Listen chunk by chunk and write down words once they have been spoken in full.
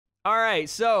All right,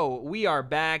 so we are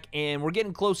back, and we're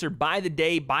getting closer by the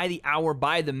day, by the hour,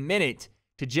 by the minute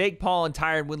to Jake Paul and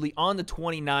Tyron Woodley on the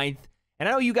 29th. And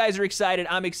I know you guys are excited.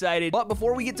 I'm excited. But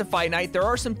before we get to fight night, there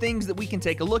are some things that we can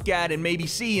take a look at and maybe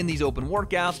see in these open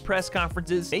workouts, press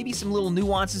conferences, maybe some little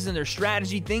nuances in their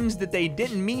strategy, things that they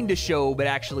didn't mean to show but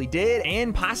actually did,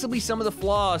 and possibly some of the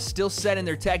flaws still set in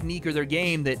their technique or their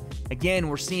game that, again,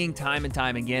 we're seeing time and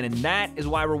time again. And that is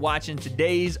why we're watching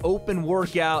today's open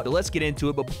workout. So let's get into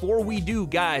it. But before we do,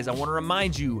 guys, I want to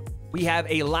remind you, we have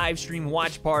a live stream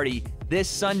watch party this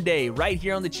Sunday right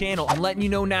here on the channel. I'm letting you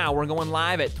know now, we're going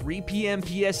live at 3 p.m.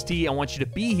 PST. I want you to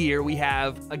be here. We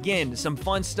have, again, some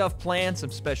fun stuff planned,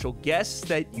 some special guests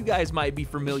that you guys might be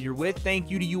familiar with. Thank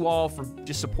you to you all for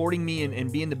just supporting me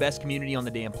and being the best community on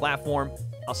the damn platform.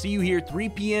 I'll see you here 3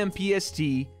 p.m. PST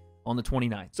on the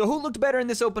 29th. So who looked better in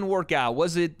this open workout?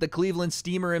 Was it the Cleveland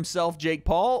Steamer himself, Jake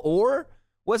Paul, or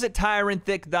was it Tyron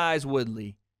Thick Thighs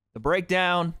Woodley? The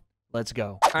breakdown. Let's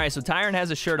go. All right, so Tyron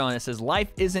has a shirt on that says,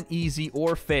 "Life isn't easy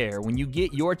or fair. When you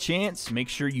get your chance, make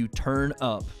sure you turn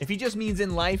up." If he just means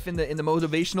in life in the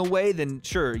motivational way, then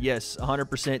sure, yes,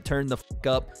 100% turn the fuck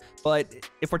up. But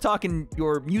if we're talking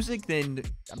your music, then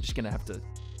I'm just gonna have to,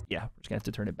 yeah, we're just gonna have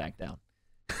to turn it back down.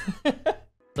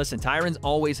 Listen, Tyron's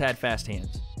always had fast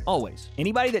hands. Always.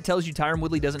 Anybody that tells you Tyron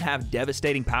Woodley doesn't have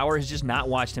devastating power has just not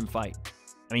watched him fight.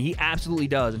 I mean, he absolutely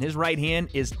does, and his right hand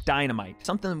is dynamite.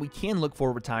 Something we can look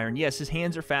for with Tyron. Yes, his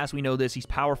hands are fast, we know this. He's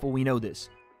powerful, we know this.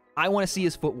 I want to see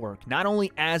his footwork, not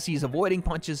only as he's avoiding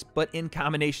punches, but in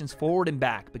combinations forward and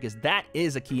back, because that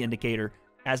is a key indicator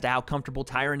as to how comfortable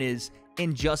Tyron is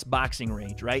in just boxing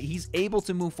range, right? He's able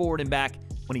to move forward and back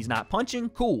when he's not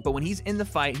punching, cool. But when he's in the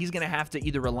fight, he's going to have to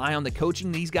either rely on the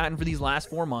coaching that he's gotten for these last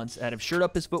 4 months that have shored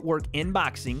up his footwork in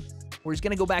boxing, or he's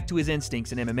going to go back to his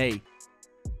instincts in MMA.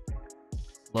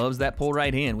 Loves that pull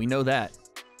right hand. We know that.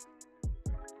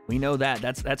 We know that.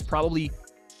 That's probably,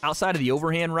 outside of the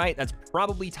overhand right, that's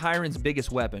probably Tyron's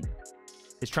biggest weapon.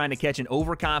 Is trying to catch an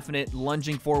overconfident,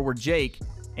 lunging forward Jake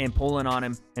and pulling on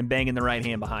him and banging the right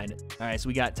hand behind it. All right, so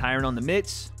we got Tyron on the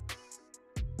mitts.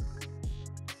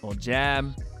 Little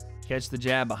jab. Catch the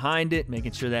jab behind it,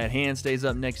 making sure that hand stays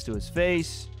up next to his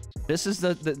face. This is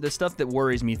the stuff that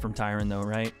worries me from Tyron, though,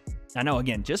 right? I know,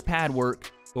 again, just pad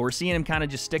work. But we're seeing him kind of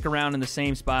just stick around in the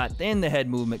same spot. Then the head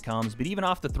movement comes. But even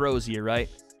off the throws here, right?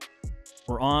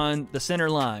 We're on the center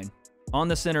line. On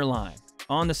the center line.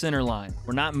 On the center line.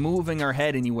 We're not moving our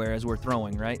head anywhere as we're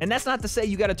throwing, right? And that's not to say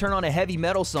you got to turn on a heavy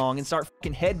metal song and start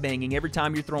fucking headbanging every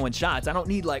time you're throwing shots. I don't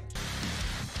need like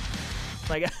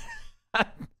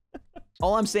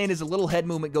all I'm saying is a little head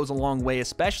movement goes a long way,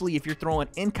 especially if you're throwing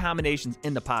in combinations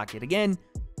in the pocket. Again,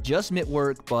 just mitt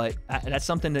work, but that's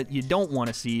something that you don't want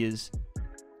to see is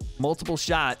multiple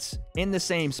shots in the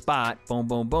same spot, boom,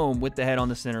 boom, boom, with the head on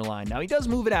the center line. Now, he does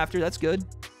move it after. That's good.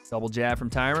 Double jab from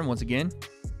Tyron once again.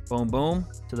 Boom, boom,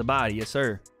 to the body. Yes,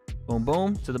 sir. Boom,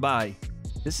 boom, to the body.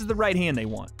 This is the right hand they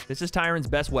want. This is Tyron's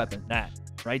best weapon. That,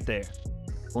 right there.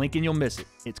 Blink and you'll miss it.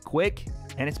 It's quick,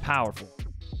 and it's powerful.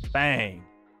 Bang.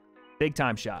 Big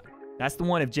time shot. That's the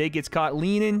one. If Jake gets caught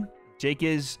leaning, Jake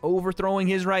is overthrowing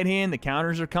his right hand, the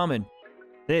counters are coming.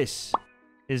 This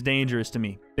is dangerous to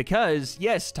me because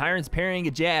yes, Tyron's parrying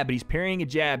a jab, but he's parrying a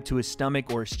jab to his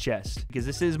stomach or his chest, because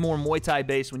this is more Muay Thai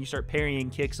based. When you start parrying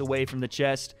kicks away from the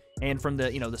chest and from the,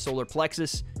 the solar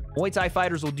plexus, Muay Thai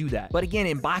fighters will do that. But again,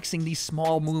 in boxing, these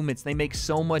small movements, they make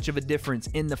so much of a difference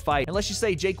in the fight. And let's just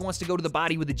say Jake wants to go to the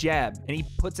body with a jab and he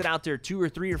puts it out there 2 or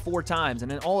 3 or 4 times,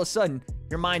 and then all of a sudden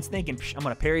your mind's thinking, I'm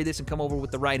gonna parry this and come over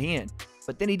with the right hand.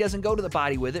 But then he doesn't go to the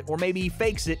body with it, or maybe he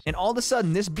fakes it, and all of a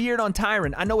sudden, this beard on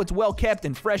Tyron, I know it's well kept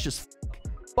and fresh as fuck,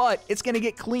 but it's going to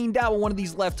get cleaned out with one of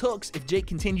these left hooks if Jake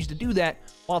continues to do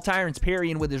that while Tyron's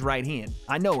parrying with his right hand.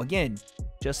 I know, again,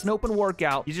 just an open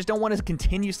workout. You just don't want to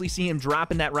continuously see him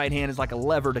dropping that right hand as like a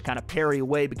lever to kind of parry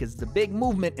away, because it's a big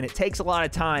movement and it takes a lot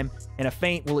of time, and a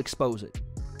feint will expose it.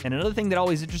 And another thing that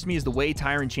always interests me is the way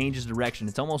Tyron changes direction.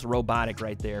 It's almost robotic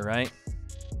right there, right?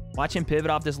 Watch him pivot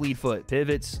off this lead foot.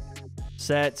 Pivots,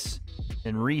 sets,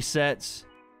 and resets,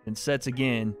 and sets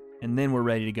again, and then we're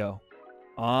ready to go.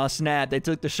 Aw, snap. They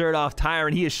took the shirt off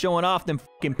Tyron. He is showing off them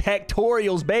fucking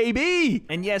pectorials, baby!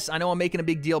 And yes, I know I'm making a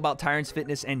big deal about Tyron's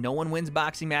fitness, and no one wins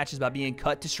boxing matches by being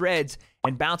cut to shreds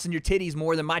and bouncing your titties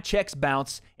more than my checks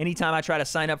bounce anytime I try to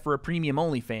sign up for a premium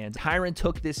OnlyFans. Tyron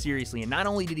took this seriously, and not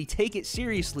only did he take it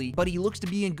seriously, but he looks to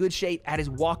be in good shape at his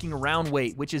walking around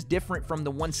weight, which is different from the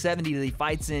 170 that he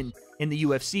fights in the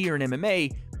UFC or in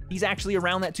MMA. He's actually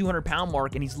around that 200-pound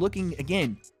mark, and he's looking,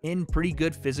 again, in pretty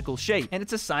good physical shape. And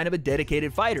it's a sign of a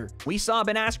dedicated fighter. We saw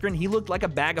Ben Askren, he looked like a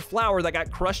bag of flour that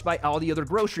got crushed by all the other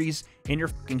groceries in your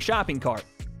fucking shopping cart.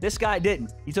 This guy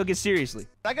didn't. He took it seriously.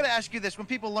 I got to ask you this. When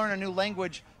people learn a new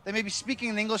language, they may be speaking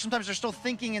in English. Sometimes they're still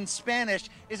thinking in Spanish.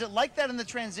 Is it like that in the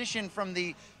transition from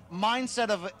the mindset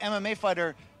of an MMA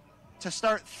fighter to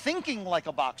start thinking like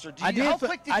a boxer? I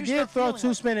did throw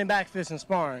 2 spinning back fists in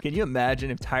sparring. Can you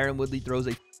imagine if Tyron Woodley throws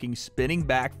a fucking spinning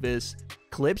back fist,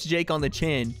 clips Jake on the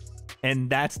chin, and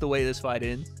that's the way this fight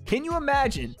ends? Can you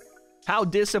imagine how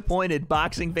disappointed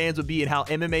boxing fans would be and how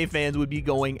MMA fans would be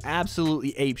going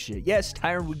absolutely apeshit? Yes,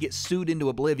 Tyron would get sued into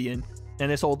oblivion, and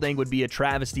this whole thing would be a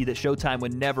travesty that Showtime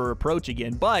would never approach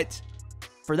again. But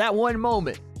for that one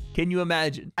moment, can you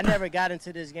imagine? I never got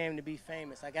into this game to be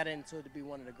famous. I got into it to be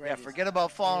one of the greatest. Yeah, forget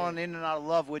about falling in and out of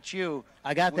love with you.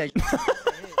 I got that.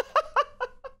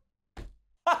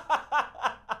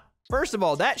 First of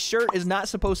all, that shirt is not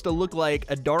supposed to look like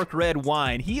a dark red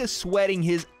wine. He is sweating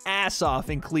his ass off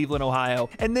in Cleveland, Ohio.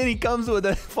 And then he comes with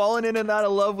a falling in and out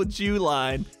of love with you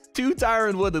line to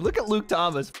Tyron Woodley. Look at Luke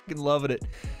Thomas, fucking loving it.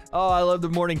 Oh, I love the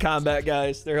morning combat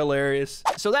guys. They're hilarious.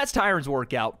 So that's Tyron's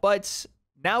workout. But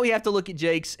now we have to look at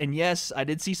Jake's. And yes, I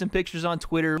did see some pictures on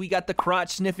Twitter. We got the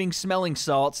crotch sniffing smelling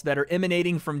salts that are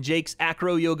emanating from Jake's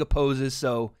acro yoga poses.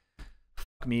 So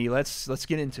fuck me, let's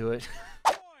get into it.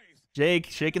 Jake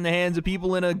shaking the hands of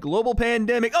people in a global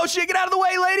pandemic. Oh shit, get out of the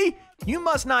way, lady! You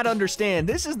must not understand.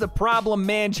 This is the problem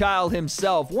man-child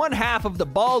himself, one half of the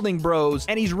Balding Bros,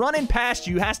 and he's running past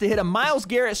you, has to hit a Myles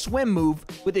Garrett swim move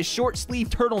with his short sleeve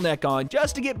turtleneck on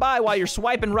just to get by while you're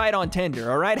swiping right on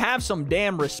Tinder, all right? Have some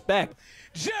damn respect.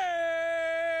 Jake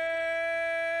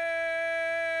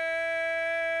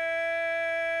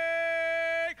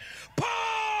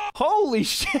Paul! Holy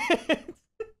shit!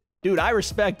 Dude, I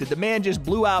respect it. The man just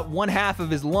blew out one half of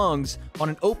his lungs on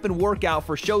an open workout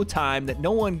for Showtime that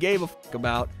no one gave a fuck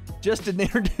about, just to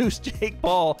introduce Jake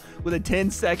Paul with a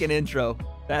 10-second intro.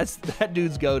 That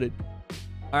dude's goated.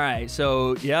 All right,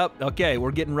 so, yep, okay, we're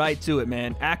getting right to it,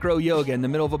 man. Acro yoga in the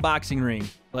middle of a boxing ring.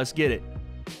 Let's get it.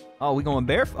 Oh, we going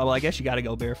barefoot? Oh, well, I guess you got to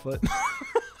go barefoot.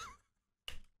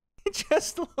 It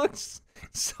just looks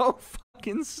so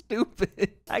fucking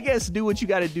stupid. I guess do what you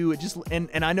got to do. It just and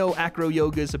I know acro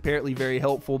yoga is apparently very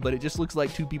helpful, but it just looks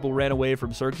like 2 people ran away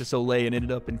from Cirque du Soleil and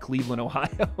ended up in Cleveland,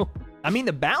 Ohio. I mean,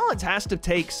 the balance has to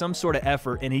take some sort of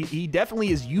effort, and he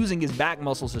definitely is using his back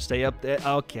muscles to stay up there.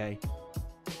 Okay,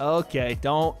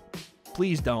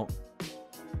 please don't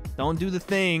do the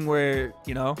thing where,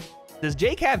 you know. Does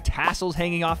Jake have tassels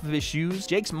hanging off of his shoes?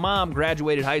 Jake's mom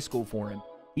graduated high school for him.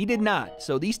 He did not.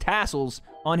 So these tassels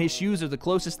on his shoes are the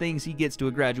closest things he gets to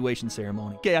a graduation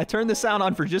ceremony. Okay, I turned the sound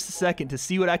on for just a second to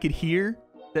see what I could hear,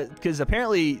 because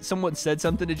apparently someone said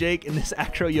something to Jake and this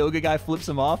acro yoga guy flips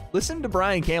him off. Listen to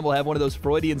Brian Campbell have one of those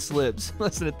Freudian slips.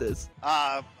 Listen at this.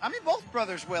 I mean, both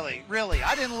brothers, Willie. Really,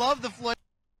 I didn't love the flip.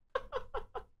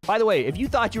 By the way, if you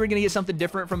thought you were going to get something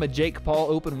different from a Jake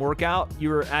Paul open workout, you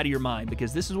were out of your mind,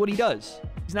 because this is what he does.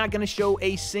 He's not going to show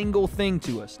a single thing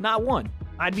to us. Not one.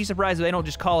 I'd be surprised if they don't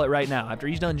just call it right now. After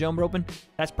he's done jump roping,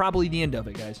 that's probably the end of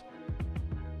it, guys.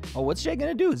 Oh, what's Jake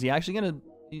going to do? Is he actually going to...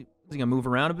 Is he going to move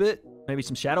around a bit? Maybe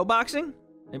some shadow boxing?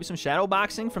 Maybe some shadow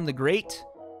boxing from the great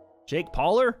Jake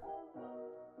Pauler?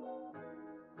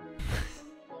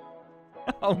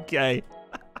 Okay.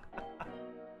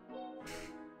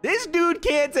 This dude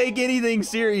can't take anything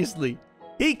seriously.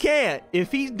 He can't.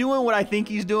 If he's doing what I think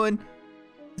he's doing,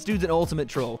 this dude's an ultimate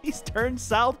troll. He's turned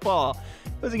southpaw.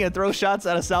 Was he going to throw shots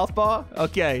out of southpaw?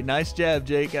 Okay, nice jab,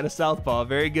 Jake, out of southpaw.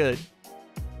 Very good.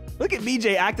 Look at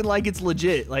BJ acting like it's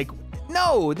legit. Like,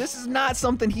 no, this is not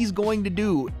something he's going to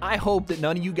do. I hope that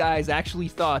none of you guys actually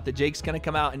thought that Jake's going to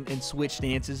come out and switch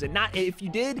stances. And not, if you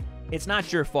did, it's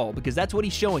not your fault, because that's what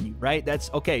he's showing you, right?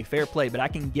 That's okay, fair play. But I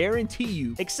can guarantee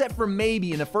you, except for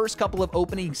maybe in the first couple of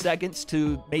opening seconds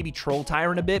to maybe troll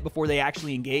Tyron a bit before they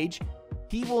actually engage,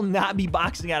 he will not be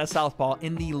boxing out of southpaw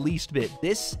in the least bit.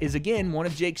 This is, again, one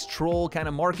of Jake's troll kind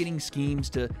of marketing schemes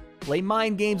to play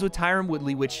mind games with Tyron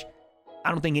Woodley, which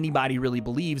I don't think anybody really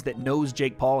believes that knows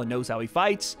Jake Paul and knows how he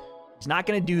fights. He's not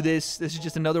going to do this. This is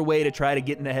just another way to try to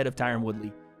get in the head of Tyron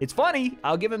Woodley. It's funny.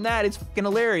 I'll give him that. It's fucking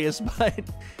hilarious, but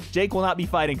Jake will not be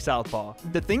fighting southpaw.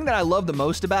 The thing that I love the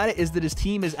most about it is that his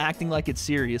team is acting like it's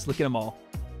serious. Look at them all.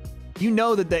 You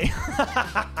know that they...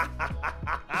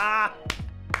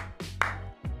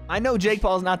 I know Jake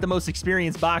Paul's not the most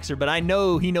experienced boxer, but I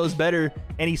know he knows better,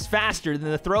 and he's faster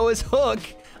than to throw his hook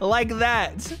like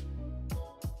that.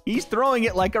 He's throwing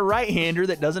it like a right-hander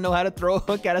that doesn't know how to throw a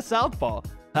hook out of southpaw.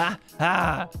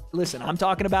 Listen, I'm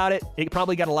talking about it. It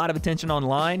probably got a lot of attention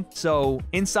online. So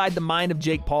inside the mind of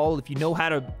Jake Paul, if you know how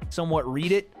to somewhat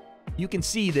read it, you can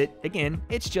see that, again,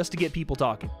 it's just to get people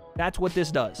talking. That's what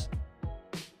this does.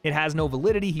 It has no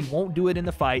validity. He won't do it in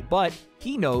the fight, but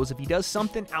he knows if he does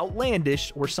something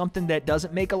outlandish or something that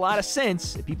doesn't make a lot of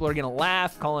sense, if people are going to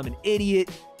laugh, call him an idiot,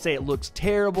 say it looks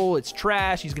terrible, it's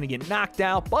trash, he's going to get knocked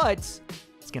out, but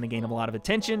it's going to gain him a lot of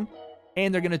attention,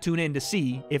 and they're going to tune in to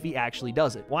see if he actually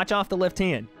does it. Watch off the left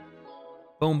hand.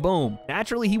 Boom, boom.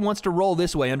 Naturally, he wants to roll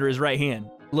this way under his right hand.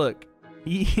 Look,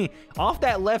 off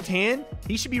that left hand,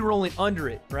 he should be rolling under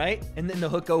it, right? And then the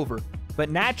hook over. But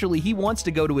naturally, he wants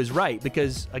to go to his right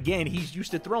because, again, he's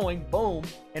used to throwing, boom,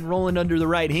 and rolling under the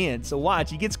right hand. So watch,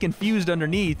 he gets confused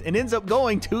underneath and ends up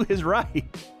going to his right.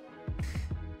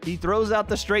 He throws out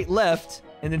the straight left,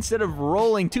 and instead of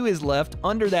rolling to his left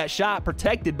under that shot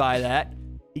protected by that,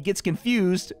 he gets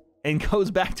confused and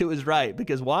goes back to his right.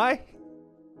 Because why?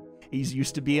 He's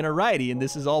used to being a righty, and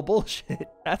this is all bullshit.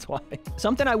 That's why.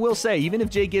 Something I will say, even if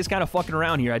Jake is kind of fucking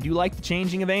around here, I do like the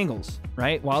changing of angles,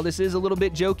 right? While this is a little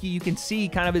bit jokey, you can see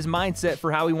kind of his mindset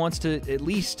for how he wants to at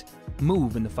least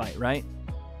move in the fight, right?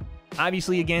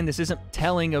 Obviously, again, this isn't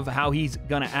telling of how he's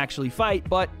gonna actually fight,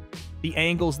 but the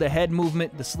angles, the head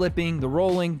movement, the slipping, the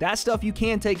rolling, that stuff you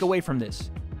can take away from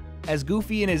this. As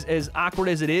goofy and as awkward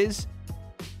as it is,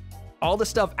 all the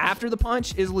stuff after the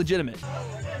punch is legitimate.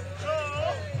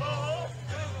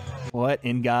 What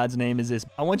in God's name is this?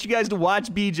 I want you guys to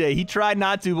watch BJ. He tried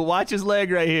not to, but watch his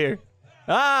leg right here.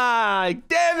 Ah,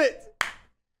 damn it.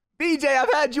 BJ,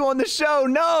 I've had you on the show.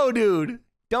 No, dude.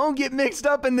 Don't get mixed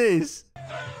up in this.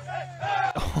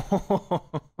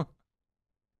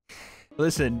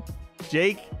 Listen,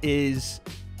 Jake is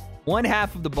one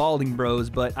half of the Balding Bros,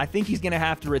 but I think he's going to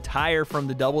have to retire from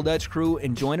the Double Dutch crew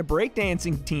and join a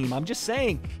breakdancing team. I'm just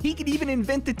saying, he could even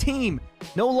invent the team.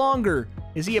 No longer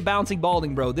is he a bouncing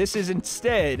Balding Bro. This is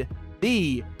instead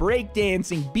the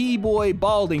breakdancing B-boy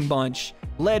Balding Bunch,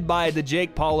 led by the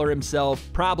Jake Pauler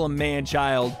himself, problem man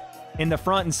child, in the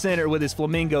front and center with his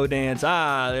flamingo dance.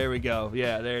 Ah, there we go.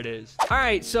 Yeah, there it is. All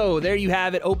right, so there you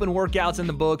have it. Open workouts in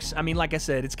the books. I mean, like I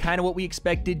said, it's kind of what we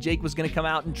expected. Jake was going to come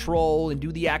out and troll and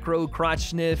do the acro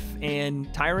crotch sniff, and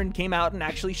Tyron came out and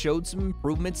actually showed some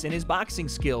improvements in his boxing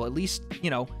skill, at least, you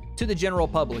know, to the general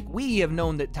public. We have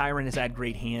known that Tyron has had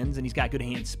great hands, and he's got good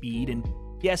hand speed, and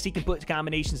yes, he can put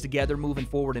combinations together moving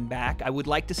forward and back. I would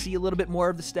like to see a little bit more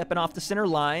of the stepping off the center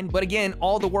line, but again,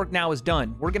 all the work now is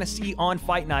done. We're going to see on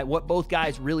fight night what both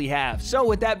guys really have. So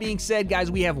with that being said,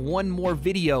 guys, we have one more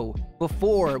video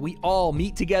before we all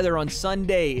meet together on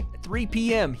Sunday at 3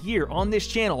 p.m. here on this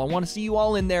channel. I want to see you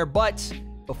all in there, but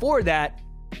before that,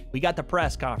 we got the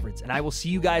press conference, and I will see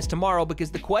you guys tomorrow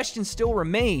because the questions still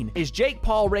remain. Is Jake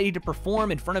Paul ready to perform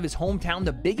in front of his hometown,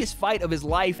 the biggest fight of his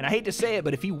life? And I hate to say it,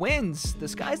 but if he wins, the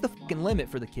sky's the fucking limit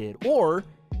for the kid. Or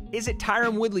is it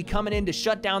Tyron Woodley coming in to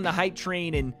shut down the hype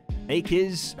train and make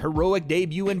his heroic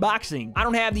debut in boxing? I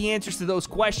don't have the answers to those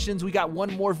questions. We got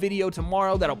one more video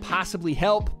tomorrow that'll possibly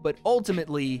help, but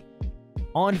ultimately,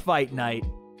 on fight night,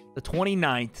 the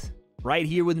 29th, right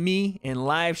here with me in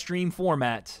live stream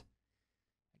format,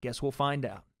 guess we'll find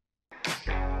out.